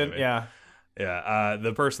 1,000. Yeah. Yeah.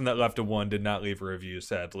 The person that left a 1 did not leave a review,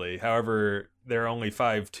 sadly. However, there are only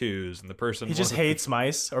 5 2s, and the person he just hates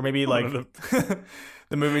mice, or maybe like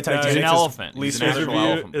the movie Titanic. He's an elephant.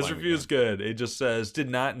 His review is good. It just says did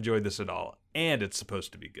not enjoy this at all, and it's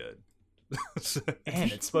supposed to be good.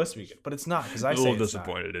 And it's supposed to be good, but it's not because I a say little it's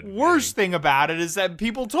disappointed. Not. Worst thing about it is that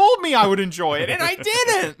people told me I would enjoy it, and I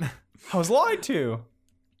didn't. I was lied to.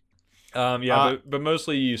 But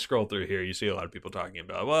mostly you scroll through here, you see a lot of people talking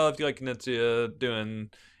about, well, if you like Knizia doing,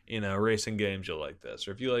 racing games, you'll like this,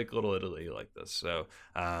 or if you like Little Italy, you like this. So,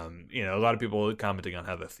 a lot of people commenting on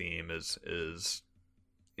how the theme is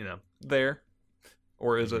there,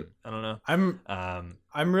 or is it? I don't know.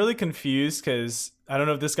 I'm really confused because I don't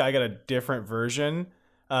know if this guy got a different version.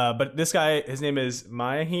 But this guy, his name is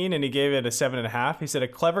Mayaheen, and he gave it a 7.5. He said a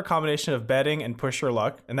clever combination of betting and push your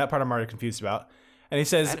luck, and that part I'm already confused about. And he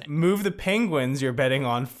says, move the penguins you're betting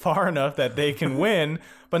on far enough that they can win,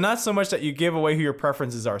 but not so much that you give away who your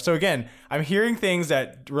preferences are. So again, I'm hearing things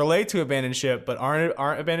that relate to abandoned ship, but aren't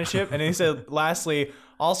abandoned ship. And he said, lastly,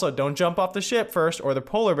 also don't jump off the ship first, or the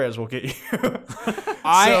polar bears will get you. He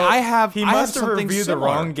must have reviewed the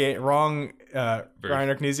wrong Reiner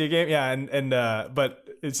Knizia game. Yeah, but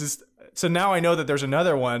it's just. So now I know that there's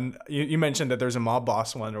another one. You mentioned that there's a mob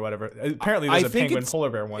boss one or whatever. Apparently there's a penguin polar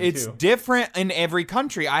bear one too. It's different in every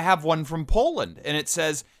country. I have one from Poland, and it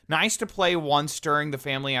says, nice to play once during the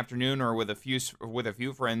family afternoon or with a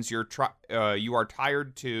few friends. You are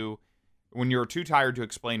tired when you're too tired to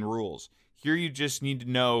explain rules. Here you just need to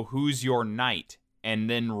know who's your knight and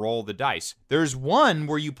then roll the dice. There's one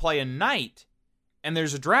where you play a knight and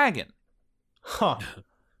there's a dragon. Huh.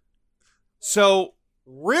 So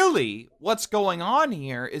really, what's going on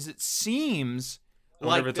here is it seems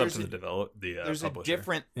like it's up to there's publisher. a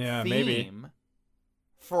different theme maybe.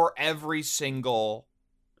 For every single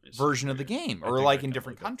version of the game, or like in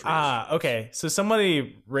different countries. Okay. So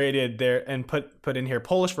somebody rated there and put in here,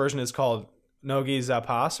 Polish version is called Nogi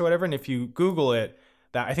Zapas or whatever, and if you Google it,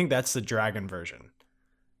 I think that's the dragon version.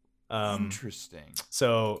 Interesting.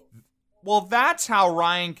 So, well, that's how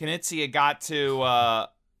Ryan Knizia got to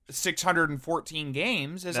 614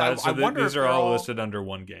 games. These are all listed under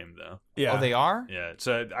one game, though. Yeah. Oh, they are? Yeah.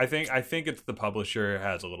 So I think it's the publisher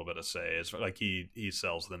has a little bit of say. It's like he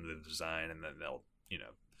sells them the design, and then they'll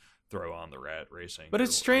throw on the rat racing. But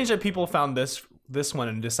it's strange that people found this one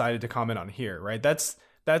and decided to comment on here, right? That's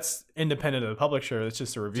independent of the publisher. It's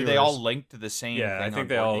just a review. Do they all link to the same thing? I think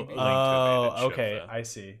they all link to Oh, okay. Ship, I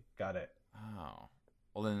see. Got it. Oh.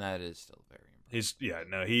 Well, then that is still very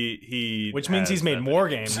he which means he's made more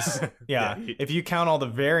games. Yeah. If you count all the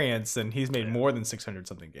variants, then he's made more than 600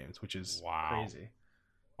 something games, which is crazy.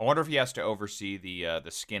 I wonder if he has to oversee the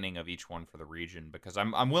skinning of each one for the region, because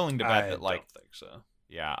I'm willing to bet that I don't think so.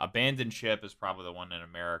 Yeah, Abandoned Ship is probably the one in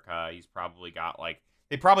America. He's probably got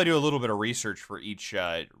they probably do a little bit of research for each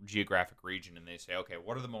geographic region, and they say, okay,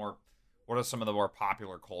 what are some of the more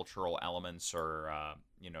popular cultural elements or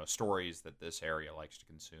stories that this area likes to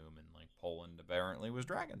consume? And like Poland apparently was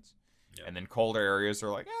dragons. Yep. And then colder areas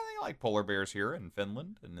are like, they like polar bears here in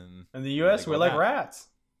Finland, and then in the U.S. we like rats.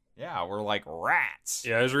 Yeah, we're like rats.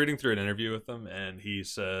 Yeah, I was reading through an interview with him, and he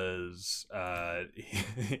says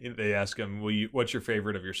they ask him, what's your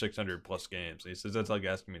favorite of your 600 plus games? And he says, that's like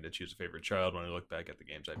asking me to choose a favorite child. When I look back at the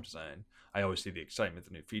games I've designed, I always see the excitement,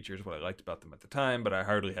 the new features, what I liked about them at the time, but I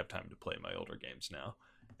hardly have time to play my older games now.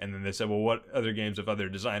 And then they said, well, what other games of other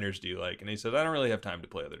designers do you like? And he said, I don't really have time to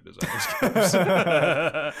play other designers'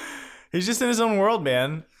 games. He's just in his own world,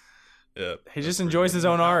 man. Yeah, he just enjoys his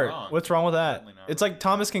own art. wrong. What's wrong with that? Certainly not It's wrong. like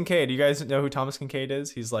Thomas Kincaid. You guys know who Thomas Kincaid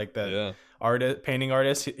is? He's like the artist, painting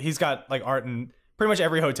artist. He's got like art, and pretty much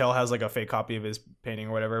every hotel has like a fake copy of his painting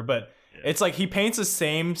or whatever. But it's like he paints the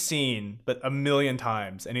same scene but a million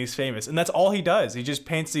times, and he's famous. And that's all he does. He just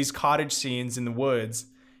paints these cottage scenes in the woods.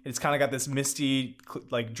 It's kind of got this misty,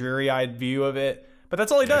 like dreary-eyed view of it. But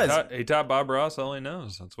that's all he does. He taught Bob Ross all he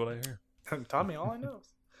knows. That's what I hear. Taught me all I know.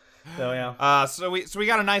 So yeah. So we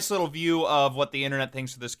got a nice little view of what the internet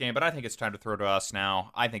thinks of this game, but I think it's time to throw to us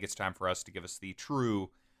now. I think it's time for us to give us the true,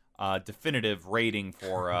 definitive rating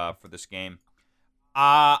for this game.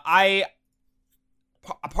 A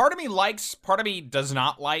part of me likes, part of me does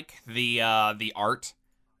not like the art.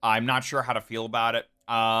 I'm not sure how to feel about it.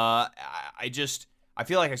 I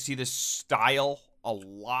feel like I see this style a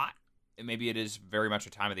lot. And maybe it is very much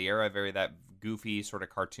a time of the era, very that goofy sort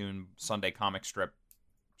of cartoon Sunday comic strip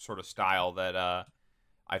sort of style that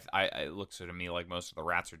it looks to me like most of the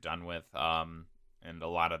rats are done with, and a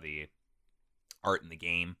lot of the art in the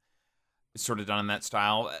game is sort of done in that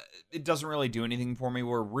style. It doesn't really do anything for me.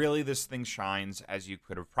 Where really this thing shines, as you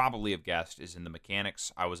could have probably have guessed, is in the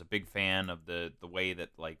mechanics. I was a big fan of the way that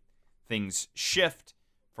like things shift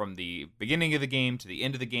from the beginning of the game to the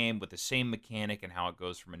end of the game with the same mechanic, and how it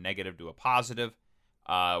goes from a negative to a positive.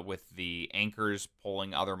 With the anchors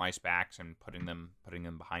pulling other mice back and putting them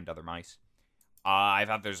behind other mice. I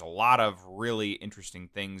thought there's a lot of really interesting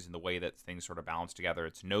things in the way that things sort of balance together.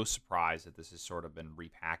 It's no surprise that this has sort of been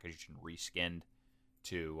repackaged and reskinned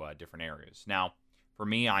to different areas. Now, for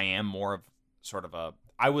me, I am more of sort of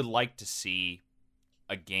I would like to see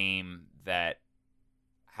a game that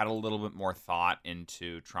had a little bit more thought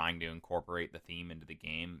into trying to incorporate the theme into the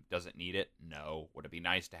game. Does it need it? No. Would it be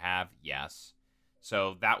nice to have? Yes.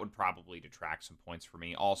 So that would probably detract some points for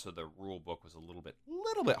me. Also, the rule book was a little bit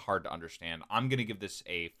hard to understand. I'm going to give this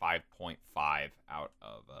a 5.5 out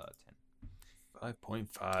of 10.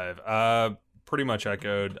 5.5. Pretty much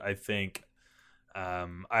echoed. I think I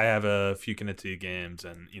have a few Kinetic games,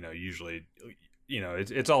 and usually,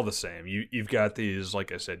 it's all the same. You've got these,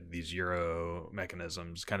 like I said, these Euro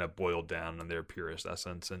mechanisms kind of boiled down in their purest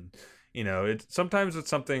essence, and sometimes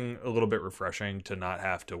it's something a little bit refreshing to not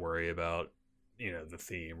have to worry about the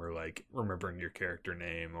theme, or like remembering your character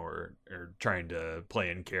name, or trying to play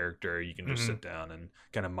in character. You can just sit down and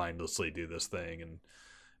kind of mindlessly do this thing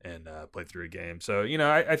and play through a game. So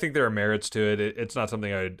I think there are merits to it. It's not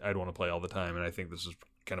something I'd want to play all the time, and I think this is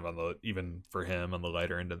kind of on the, even for him, on the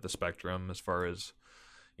lighter end of the spectrum as far as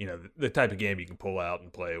the type of game you can pull out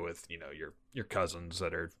and play with your cousins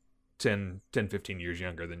that are 10 15 years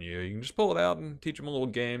younger than you. You can just pull it out and teach them a little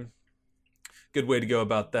game. Good way to go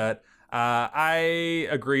about that. I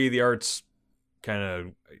agree. The art's kind of,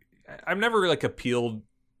 I'm never like appealed.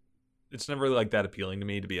 It's never like that appealing to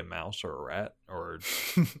me to be a mouse or a rat or.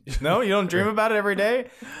 No, you don't dream about it every day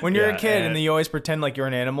when you're a kid, and then you always pretend like you're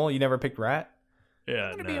an animal. You never picked rat. Yeah,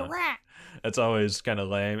 I'm gonna be a rat. That's always kind of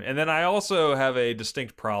lame. And then I also have a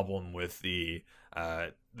distinct problem with the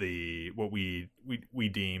what we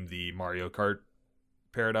deem the Mario Kart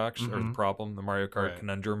paradox, or the problem, the Mario Kart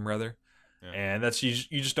conundrum rather. Yeah. And that's you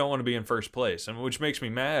just don't want to be in first place, and which makes me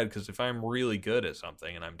mad, because if I'm really good at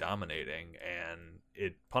something and I'm dominating and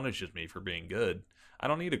it punishes me for being good, I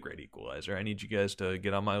don't need a great equalizer. I need you guys to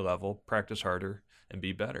get on my level, practice harder, and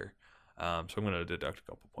be better. So I'm going to deduct a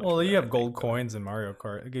couple points. Well, you have gold coins in Mario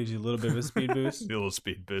Kart. It gives you a little bit of a speed boost. A little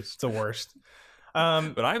speed boost. It's the worst.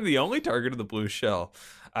 But I'm the only target of the blue shell.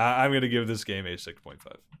 I'm going to give this game a 6.5.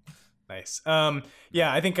 Nice.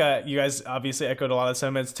 Yeah, I think you guys obviously echoed a lot of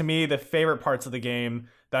sentiments. To me, the favorite parts of the game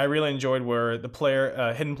that I really enjoyed were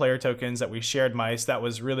the hidden player tokens that we shared mice. That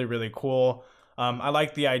was really, really cool. I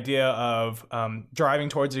like the idea of driving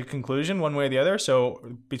towards a conclusion one way or the other.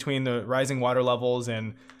 So between the rising water levels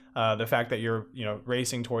and the fact that you're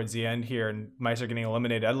racing towards the end here and mice are getting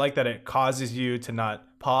eliminated, I like that it causes you to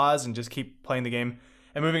not pause and just keep playing the game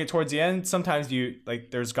and moving it towards the end. Sometimes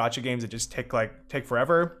there's gacha games that just take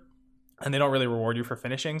forever, and they don't really reward you for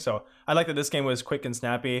finishing. So I like that this game was quick and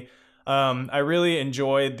snappy. I really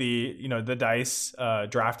enjoyed the dice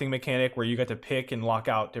drafting mechanic, where you got to pick and lock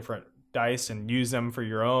out different dice and use them for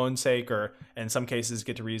your own sake, or in some cases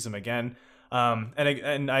get to reuse them again.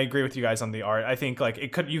 And I agree with you guys on the art. I think like you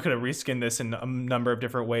could have reskinned this in a number of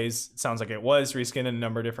different ways. It sounds like it was reskinned in a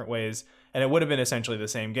number of different ways, and it would have been essentially the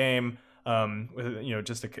same game, with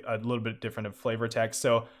just a little bit different of flavor text.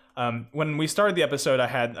 So when we started the episode, I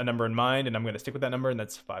had a number in mind, and I'm going to stick with that number, and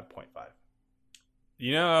that's 5.5.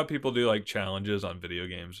 You know how people do like challenges on video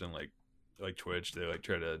games and like Twitch, they like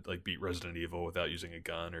try to like beat Resident Evil without using a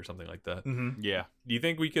gun or something like that. Mm-hmm. Yeah. Do you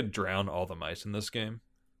think we could drown all the mice in this game?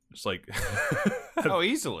 Just like Oh,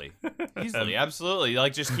 easily, absolutely.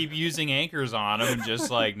 Like just keep using anchors on them and just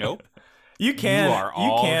like nope. You can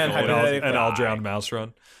an all drowned mouse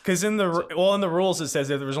run. Because in the rules it says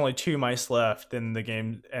if there was only 2 mice left, then the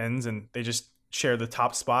game ends, and they just share the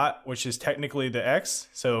top spot, which is technically the X.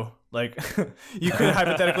 So like you could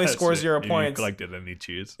hypothetically score 0 points. You collected and you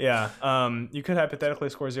choose. Yeah. You could hypothetically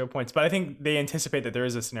score 0 points, but I think they anticipate that there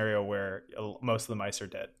is a scenario where most of the mice are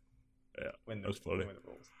dead. Yeah, when that's funny.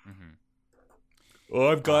 Mm-hmm.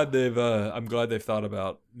 Well, I'm glad they've thought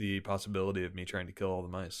about the possibility of me trying to kill all the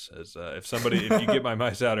mice. As if you get my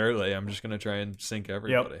mice out early, I'm just gonna try and sink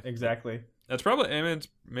everybody. Yep, exactly. That's probably, I mean, it's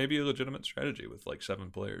maybe a legitimate strategy with like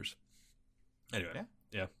 7 players. Anyway,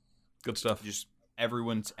 yeah, good stuff. Just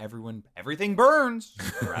everything burns,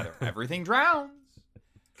 or rather, everything drowns.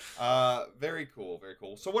 Very cool, very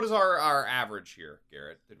cool. So what is our average here,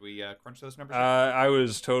 Garrett? Did we crunch those numbers? I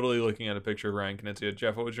was totally looking at a picture of Ryan Knizia.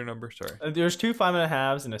 Jeff, what was your number? Sorry. There's 2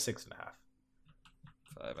 5.5s and a 6.5.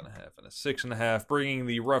 5.5 and a 6.5, bringing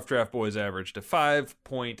the Rough Draft Boys average to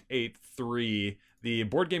 5.83. The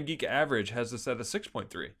Board Game Geek average has this at a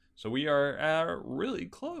 6.3. So we are really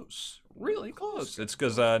close. Really close. It's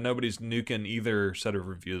because nobody's nuking either set of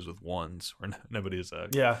reviews with ones, or nobody's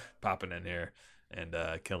popping in here and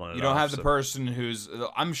killing it. You don't have the person who's...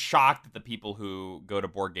 I'm shocked at the people who go to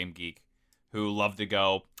Board Game Geek who love to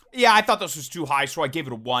go, yeah, I thought this was too high, so I gave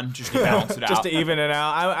it a 1 just to balance it out. Just to even it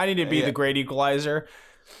out. I need to be the great equalizer.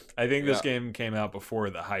 I think this game came out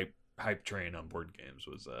before the hype train on board games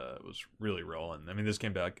was really rolling. I mean, this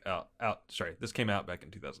came this came out back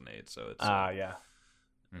in 2008, so it's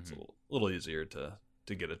it's a little easier to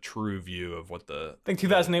get a true view of what the... I think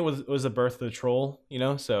 2008 was the birth of the troll,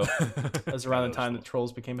 so that was around the time the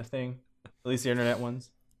trolls became a thing, at least the internet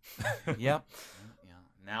ones. Yep. Yeah.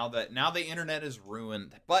 Now the internet is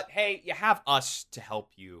ruined, but hey, you have us to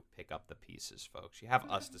help you pick up the pieces, folks. You have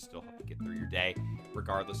us to still help you get through your day,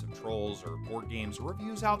 regardless of trolls or board games or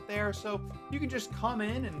reviews out there. So you can just come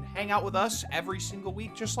in and hang out with us every single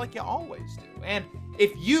week, just like you always do. And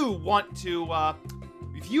if you want to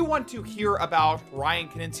hear about Ryan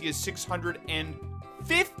Knizia's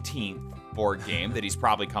 615th board game that he's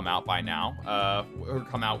probably come out by now, or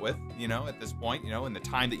come out with, at this point, in the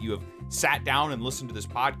time that you have sat down and listened to this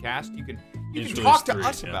podcast, you can talk to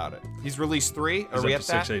us about it. He's released 3. Are we at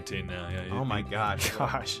that? 618 now. Yeah. Oh my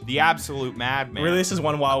gosh. The absolute madman. Releases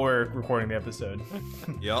one while we're recording the episode.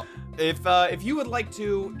 Yep. If you would like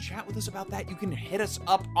to chat with us about that, you can hit us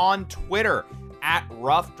up on Twitter at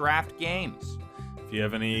Rough Draft Games. If you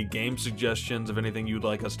have any game suggestions of anything you'd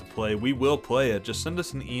like us to play, we will play it. Just send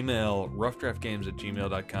us an email,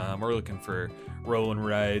 roughdraftgames@gmail.com. We're looking for rolling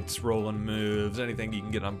rights, rolling moves, anything you can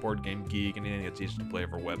get on Board Game Geek, anything that's easy to play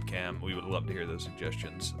over webcam. We would love to hear those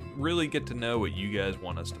suggestions. Really get to know what you guys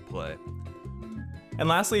want us to play. And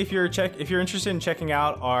lastly, if you're interested in checking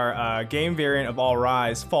out our game variant of All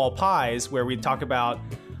Rise, Fall Pies, where we talk about...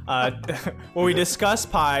 where we discuss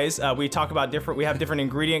pies, we talk about we have different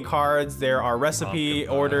ingredient cards. There are recipe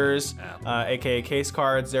orders, aka case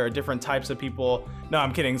cards. There are different types of people. No,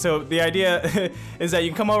 I'm kidding. So the idea is that you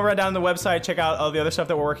can come over right down to the website, check out all the other stuff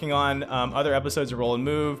that we're working on, other episodes of Roll and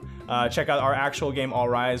Move, check out our actual game All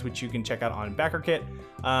Rise, which you can check out on BackerKit.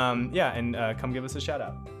 And come give us a shout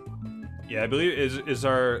out. Yeah, I believe is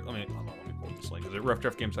our. Let me pull this link. Is it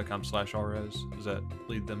roughdraftgames.com/allrise? Does that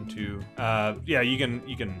lead them to? You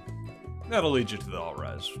can. That'll lead you to the All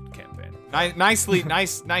Rise campaign. Nice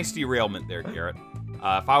derailment there, Garrett.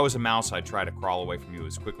 If I was a mouse, I'd try to crawl away from you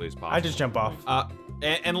as quickly as possible. I just jump off.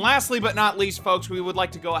 And lastly but not least, folks, we would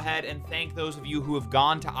like to go ahead and thank those of you who have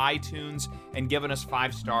gone to iTunes and given us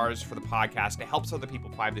 5 stars for the podcast. It helps other people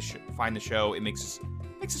find the show. It makes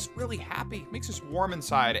us really happy. It makes us warm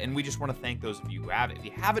inside, and we just want to thank those of you who have it. If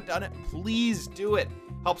you haven't done it, please do it.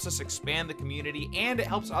 Helps us expand the community, and it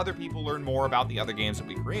helps other people learn more about the other games that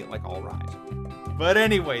we create, like All Rise. But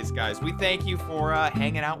anyways, guys, we thank you for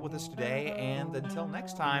hanging out with us today, and until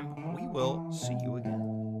next time, we will see you again.